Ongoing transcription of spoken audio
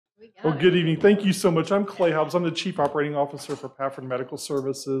Well, good evening. Thank you so much. I'm Clay Hobbs. I'm the Chief Operating Officer for Pafford Medical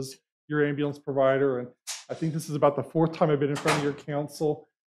Services, your ambulance provider. And I think this is about the fourth time I've been in front of your council.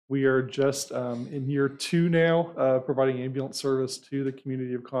 We are just in year 2 now, providing ambulance service to the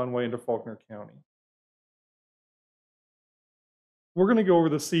community of Conway and to Faulkner County. We're going to go over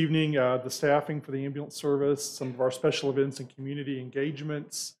this evening the staffing for the ambulance service, some of our special events and community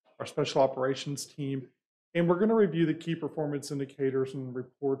engagements, our special operations team, and we're going to review the key performance indicators and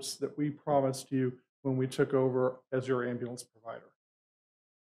reports that we promised you when we took over as your ambulance provider.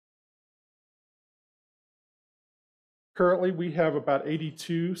 Currently, we have about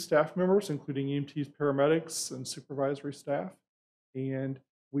 82 staff members, including EMTs, paramedics, and supervisory staff, and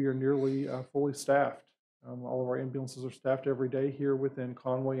we are nearly fully staffed. All of our ambulances are staffed every day here within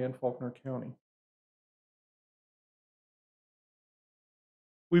Conway and Faulkner County.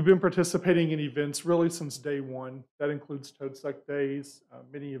 We've been participating in events really since day one. That includes Toadsuck Days,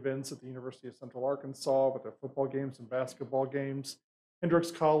 many events at the University of Central Arkansas with their football games and basketball games, Hendrix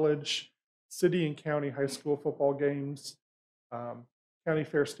College, city and county high school football games, county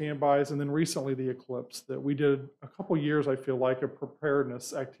fair standbys, and then recently the eclipse that we did a couple years, I feel like, of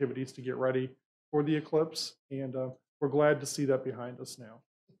preparedness activities to get ready for the eclipse, and we're glad to see that behind us now.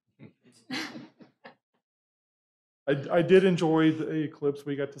 I did enjoy the eclipse.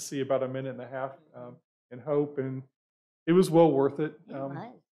 We got to see about 1.5 minutes in Hope, and it was well worth it.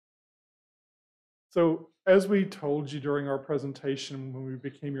 So as we told you during our presentation when we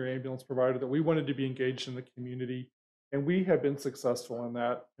became your ambulance provider, that we wanted to be engaged in the community, and we have been successful in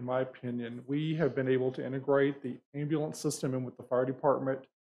that, in my opinion. We have been able to integrate the ambulance system in with the fire department,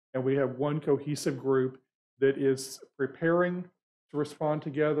 and we have one cohesive group that is preparing to respond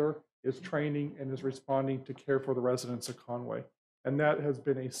together, is training, and is responding to care for the residents of Conway. And that has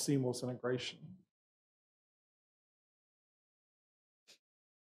been a seamless integration.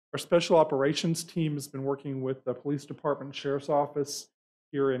 Our special operations team has been working with the police department and sheriff's office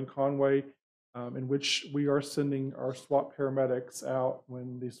here in Conway, in which we are sending our SWAT paramedics out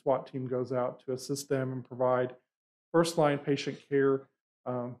when the SWAT team goes out to assist them and provide first-line patient care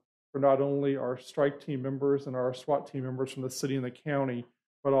for not only our strike team members and our SWAT team members from the city and the county,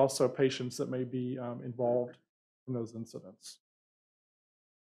 but also patients that may be involved in those incidents.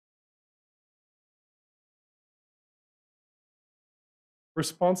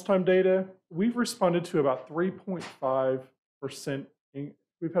 Response time data, we've responded to about 3.5%.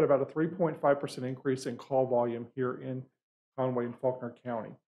 We've had about a 3.5% increase in call volume here in Conway and Faulkner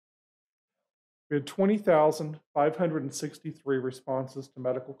County. We had 20,563 responses to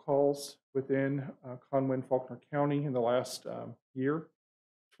medical calls within Conway and Faulkner County in the last year.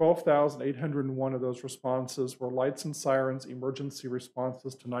 12,801 of those responses were lights and sirens emergency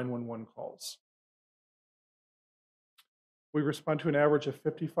responses to 911 calls. We respond to an average of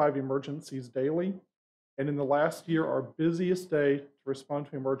 55 emergencies daily. And in the last year, our busiest day to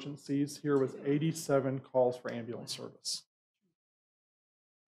respond to emergencies here was 87 calls for ambulance service.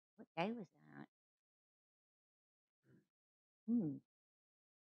 What day was that?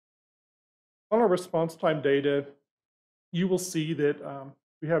 On our response time data, you will see that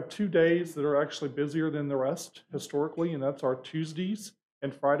we have 2 days that are actually busier than the rest historically, and that's our Tuesdays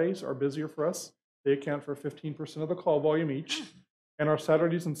and Fridays are busier for us. They account for 15% of the call volume each. And our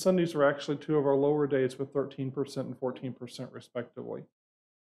Saturdays and Sundays are actually 2 of our lower days with 13% and 14% respectively.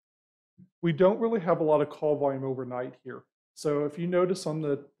 We don't really have a lot of call volume overnight here. So if you notice on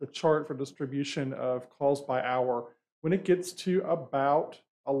the chart for distribution of calls by hour, when it gets to about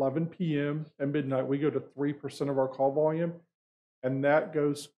 11 p.m. and midnight, we go to 3% of our call volume, and that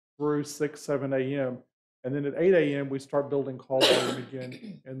goes through 6, 7 a.m. And then at 8 a.m., we start building call volume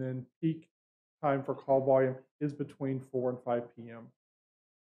again, and then peak time for call volume is between 4 and 5 p.m.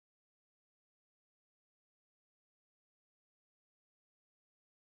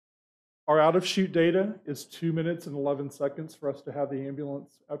 Our out of chute data is 2 minutes and 11 seconds for us to have the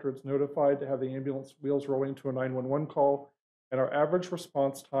ambulance, after it's notified, to have the ambulance wheels rolling to a 911 call. And our average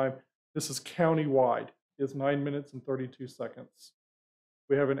response time, this is county-wide, is 9 minutes and 32 seconds.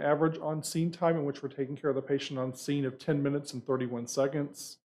 We have an average on-scene time in which we're taking care of the patient on scene of 10 minutes and 31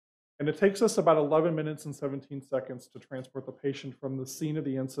 seconds. And it takes us about 11 minutes and 17 seconds to transport the patient from the scene of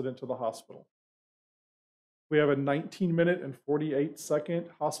the incident to the hospital. We have a 19-minute and 48-second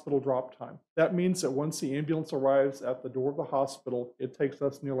hospital drop time. That means that once the ambulance arrives at the door of the hospital, it takes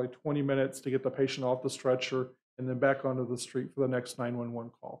us nearly 20 minutes to get the patient off the stretcher and then back onto the street for the next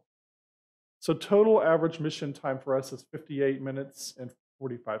 911 call. So total average mission time for us is 58 minutes and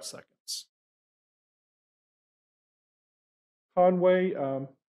 45 seconds. Conway,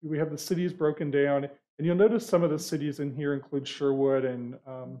 we have the cities broken down, and you'll notice some of the cities in here include Sherwood and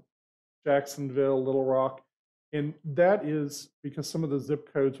Jacksonville, Little Rock. And that is because some of the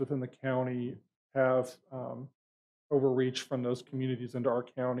zip codes within the county have overreach from those communities into our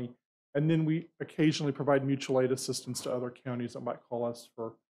county. And then we occasionally provide mutual aid assistance to other counties that might call us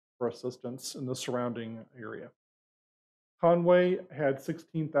for assistance in the surrounding area. Conway had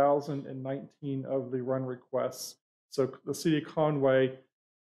 16,019 of the run requests. So the city of Conway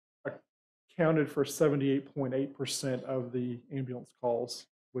accounted for 78.8% of the ambulance calls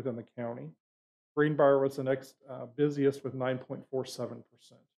within the county. Greenbrier was the next busiest with 9.47%,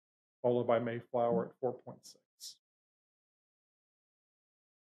 followed by Mayflower at 4.6%.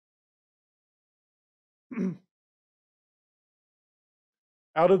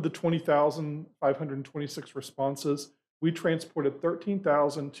 Out of the 20,526 responses, we transported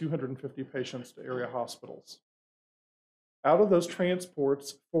 13,250 patients to area hospitals. Out of those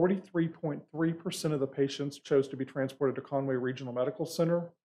transports, 43.3% of the patients chose to be transported to Conway Regional Medical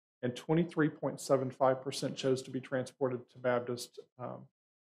Center, and 23.75% chose to be transported to Baptist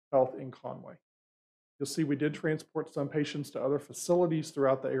Health in Conway. You'll see we did transport some patients to other facilities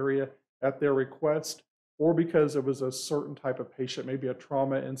throughout the area at their request, or because it was a certain type of patient, maybe a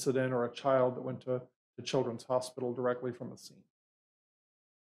trauma incident or a child that went to the Children's Hospital directly from the scene.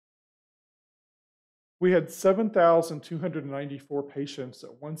 We had 7,294 patients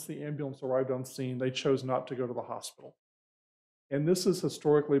that once the ambulance arrived on scene, they chose not to go to the hospital. And this has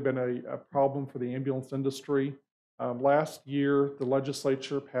historically been a problem for the ambulance industry. Last year, the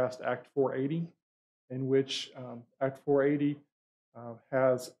legislature passed Act 480, in which Act 480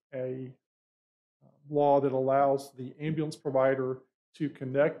 has a law that allows the ambulance provider to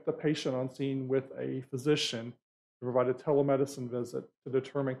connect the patient on scene with a physician to provide a telemedicine visit to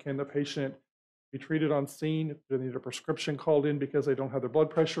determine, can the patient be treated on scene? Do they need a prescription called in because they don't have their blood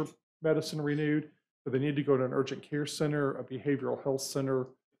pressure medicine renewed? Do they need to go to an urgent care center, a behavioral health center,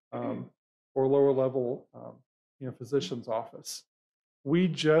 or lower level physician's office? We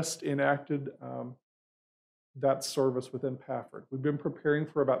just enacted that service within Pafford. We've been preparing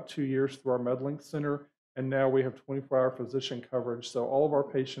for about 2 years through our MedLink Center, and now we have 24-hour physician coverage. So all of our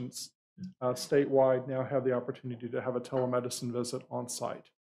patients statewide now have the opportunity to have a telemedicine visit on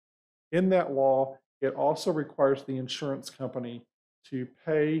site. In that law, it also requires the insurance company to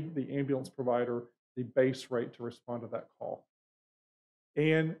pay the ambulance provider the base rate to respond to that call,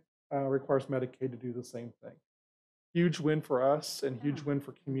 and requires Medicaid to do the same thing. Huge win for us and huge win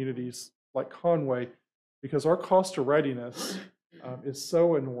for communities like Conway, because our cost of readiness is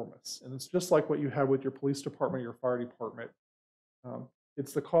so enormous. And it's just like what you have with your police department, your fire department.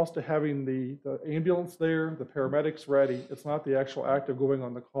 It's the cost of having the ambulance there, the paramedics ready. It's not the actual act of going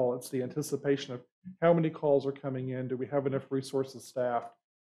on the call. It's the anticipation of how many calls are coming in. Do we have enough resources staffed?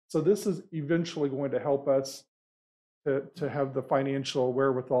 So this is eventually going to help us to have the financial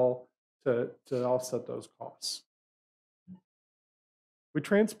wherewithal to offset those costs. We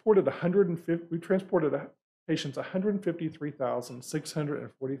transported patients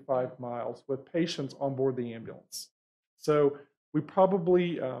 153,645 miles with patients on board the ambulance. So we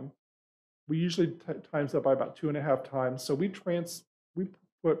probably, we usually times that by about 2.5 times. So we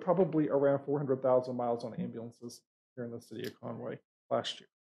put probably around 400,000 miles on ambulances here in the city of Conway last year.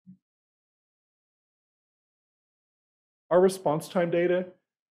 Our response time data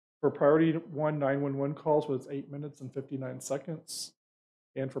for priority 1 911 calls was 8 minutes and 59 seconds.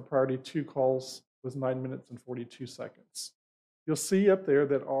 And for priority 2 calls was 9 minutes and 42 seconds. You'll see up there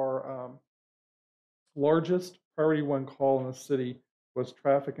that our largest priority 1 call in the city was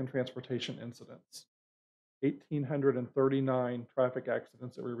traffic and transportation incidents. 1,839 traffic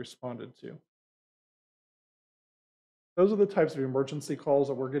accidents that we responded to. Those are the types of emergency calls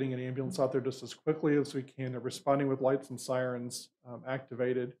that we're getting an ambulance out there just as quickly as we can. They're responding with lights and sirens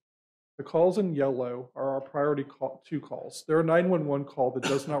activated. The calls in yellow are our priority 2 calls. They're a 911 call that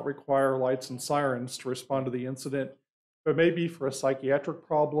does not require lights and sirens to respond to the incident, but maybe for a psychiatric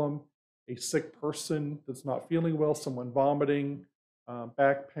problem, a sick person that's not feeling well, someone vomiting,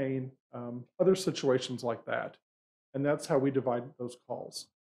 back pain, other situations like that. And that's how we divide those calls.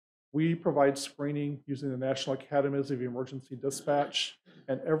 We provide screening using the National Academies of Emergency Dispatch,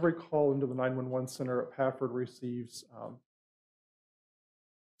 and every call into the 911 center at Pafford receives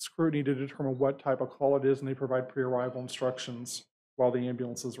scrutiny to determine what type of call it is, and they provide pre-arrival instructions while the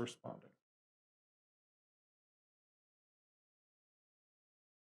ambulance is responding.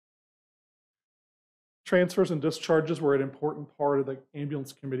 Transfers and discharges were an important part of the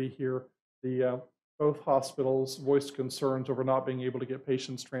ambulance committee here. Both hospitals voiced concerns over not being able to get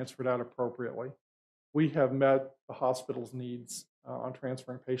patients transferred out appropriately. We have met the hospital's needs on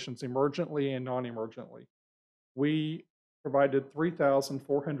transferring patients emergently and non-emergently. We provided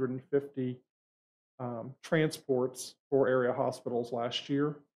 3,450 transports for area hospitals last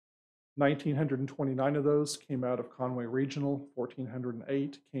year. 1,929 of those came out of Conway Regional,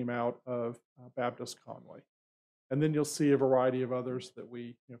 1,408 came out of Baptist Conway. And then you'll see a variety of others that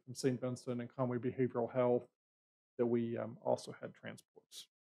we, from St. Vincent and Conway Behavioral Health, that we also had transports.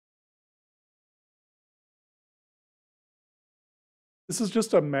 This is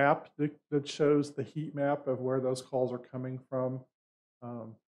just a map that shows the heat map of where those calls are coming from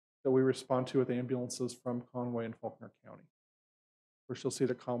that we respond to with ambulances from Conway and Faulkner County. First, you'll see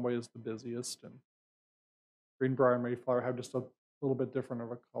that Conway is the busiest, and Greenbrier and Mayflower have just a little bit different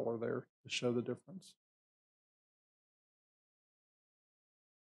of a color there to show the difference.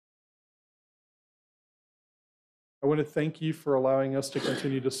 I want to thank you for allowing us to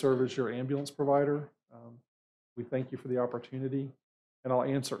continue to serve as your ambulance provider. We thank you for the opportunity, and I'll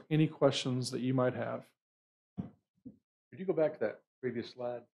answer any questions that you might have. Could you go back to that previous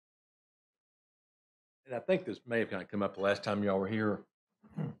slide? And I think this may have kind of come up the last time y'all were here.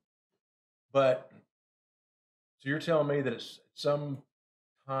 But, so you're telling me that it's some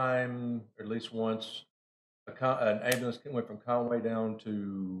time, or at least once, an ambulance went from Conway down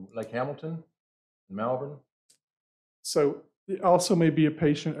to Lake Hamilton in Malvern? So it also may be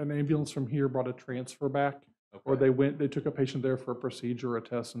an ambulance from here brought a transfer back, okay, or they took a patient there for a procedure or a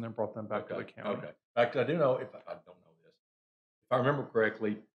test and then brought them back to the county. Okay. In fact, I do know, if I don't know this, if I remember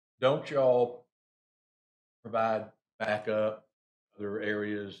correctly, don't y'all provide backup other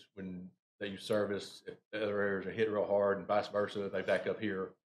areas that you service, if the other areas are hit real hard and vice versa, they back up here?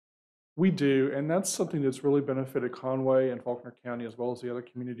 We do, and that's something that's really benefited Conway and Faulkner County as well as the other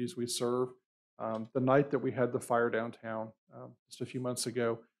communities we serve. The night that we had the fire downtown just a few months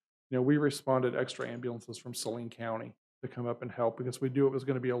ago, we responded extra ambulances from Saline County to come up and help because we knew it was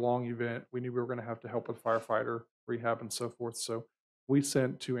going to be a long event. We knew we were going to have to help with firefighter rehab and so forth. So we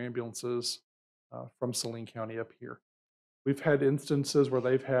sent 2 ambulances from Saline County up here. We've had instances where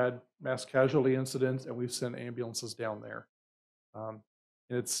they've had mass casualty incidents and we've sent ambulances down there. And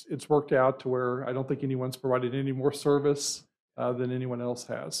it's worked out to where I don't think anyone's provided any more service than anyone else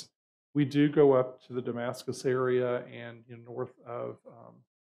has. We do go up to the Damascus area and north of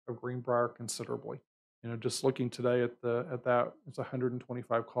Greenbrier considerably. Just looking today at that, it's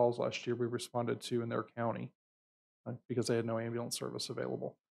 125 calls last year we responded to in their county because they had no ambulance service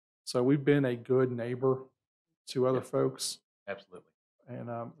available. So we've been a good neighbor to other folks. Absolutely. And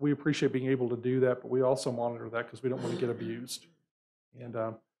we appreciate being able to do that, but we also monitor that because we don't want to get abused. And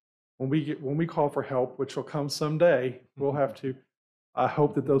when we call for help, which will come someday, we'll have to. I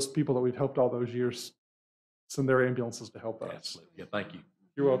hope that those people that we've helped all those years send their ambulances to help us. Absolutely. Yeah, thank you.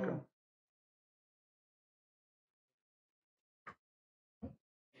 You're welcome.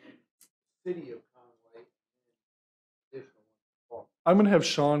 City of Conway. I'm going to have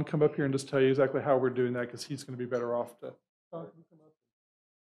Sean come up here and just tell you exactly how we're doing that because he's going to be better off to. Sean, can you come up?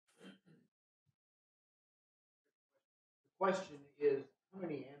 The question is, how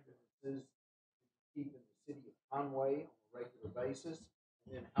many ambulances keep in the city of Conway on a regular basis,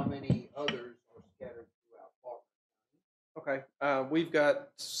 and then how many others are scattered throughout Faulkner County? Okay, we've got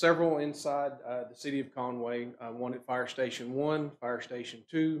several inside the city of Conway, one at Fire Station 1, Fire Station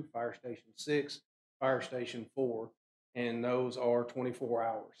 2, Fire Station 6, Fire Station 4, and those are 24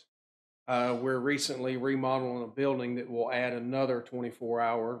 hours. We're recently remodeling a building that will add another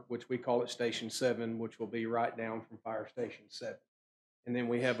 24-hour, which we call it Station 7, which will be right down from Fire Station 7. And then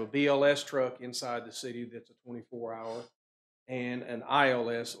we have a BLS truck inside the city that's a 24-hour, and an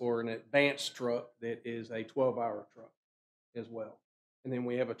ILS or an advanced truck that is a 12-hour truck as well. And then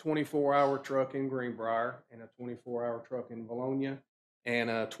we have a 24-hour truck in Greenbrier and a 24-hour truck in Valonia and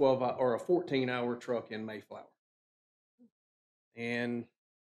a 14-hour truck in Mayflower. And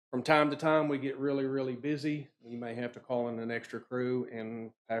from time to time, we get really, really busy. We may have to call in an extra crew,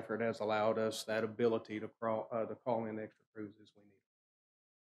 and Pafford has allowed us that ability to call in extra crews as we need.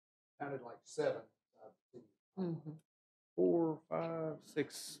 Sounded like 7 inside the city. Mm-hmm. 4, 5,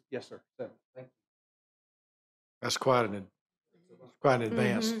 6, yes, sir, 7. Thank you. That's quite an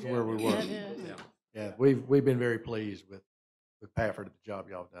advance Mm-hmm. where we were. Yeah, we've been very pleased with Pafford at the job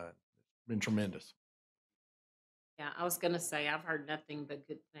y'all done. It's been tremendous. Yeah, I was going to say, I've heard nothing but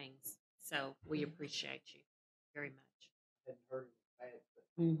good things. So we appreciate you very much. I hadn't heard any bad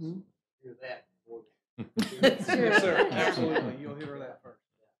things. Mm-hmm. Hear that before. Yes, sir, absolutely. You'll hear that first.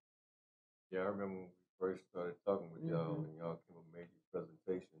 Yeah, I remember when we first started talking with y'all and y'all came and made your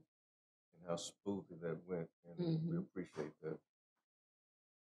presentation and how smoothly that went, and we appreciate that.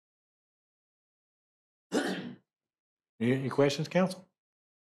 Any questions, council?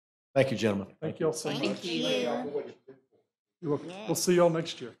 Thank you, gentlemen. Thank you all so much. Thank you. We'll Yeah. see y'all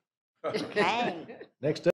next year. Okay. Next